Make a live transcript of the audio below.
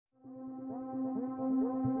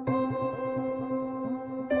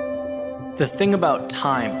The thing about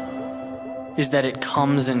time is that it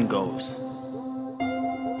comes and goes.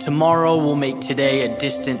 Tomorrow will make today a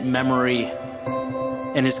distant memory,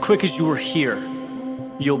 and as quick as you were here,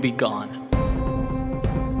 you'll be gone.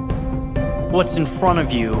 What's in front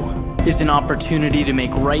of you is an opportunity to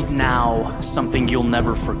make right now something you'll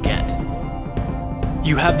never forget.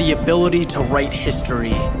 You have the ability to write history,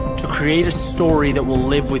 to create a story that will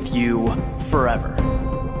live with you forever.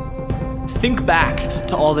 Think back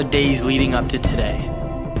to all the days leading up to today,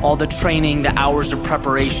 all the training, the hours of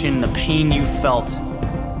preparation, the pain you felt.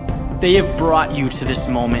 They have brought you to this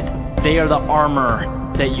moment. They are the armor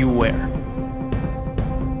that you wear.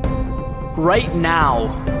 Right now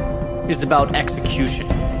is about execution.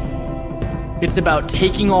 It's about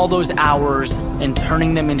taking all those hours and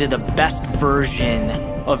turning them into the best version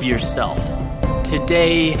of yourself.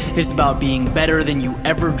 Today is about being better than you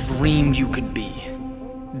ever dreamed you could be.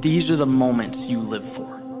 These are the moments you live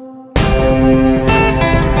for.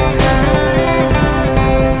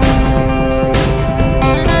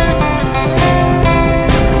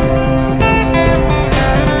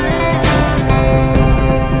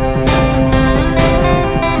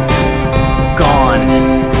 Gone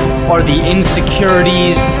are the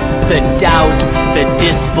insecurities, the doubt, the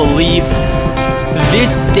disbelief.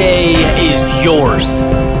 This day is yours.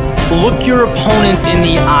 Look your opponents in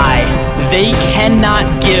the eye. They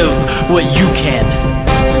cannot give what you can.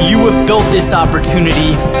 You have built this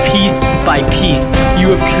opportunity piece by piece.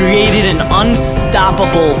 You have created an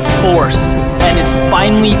unstoppable force, and it's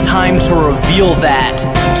finally time to reveal that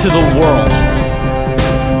to the world.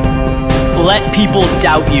 Let people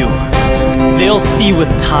doubt you. They'll see with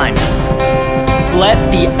time. Let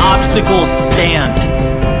the obstacles stand.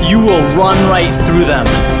 You will run right through them.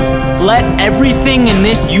 Let everything in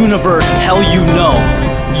this universe tell you no.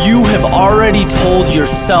 You have already told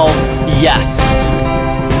yourself yes.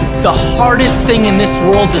 The hardest thing in this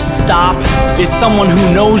world to stop is someone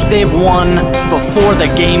who knows they've won before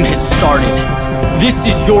the game has started. This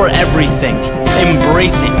is your everything.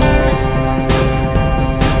 Embrace it.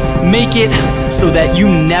 Make it so that you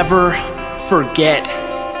never forget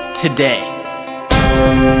today.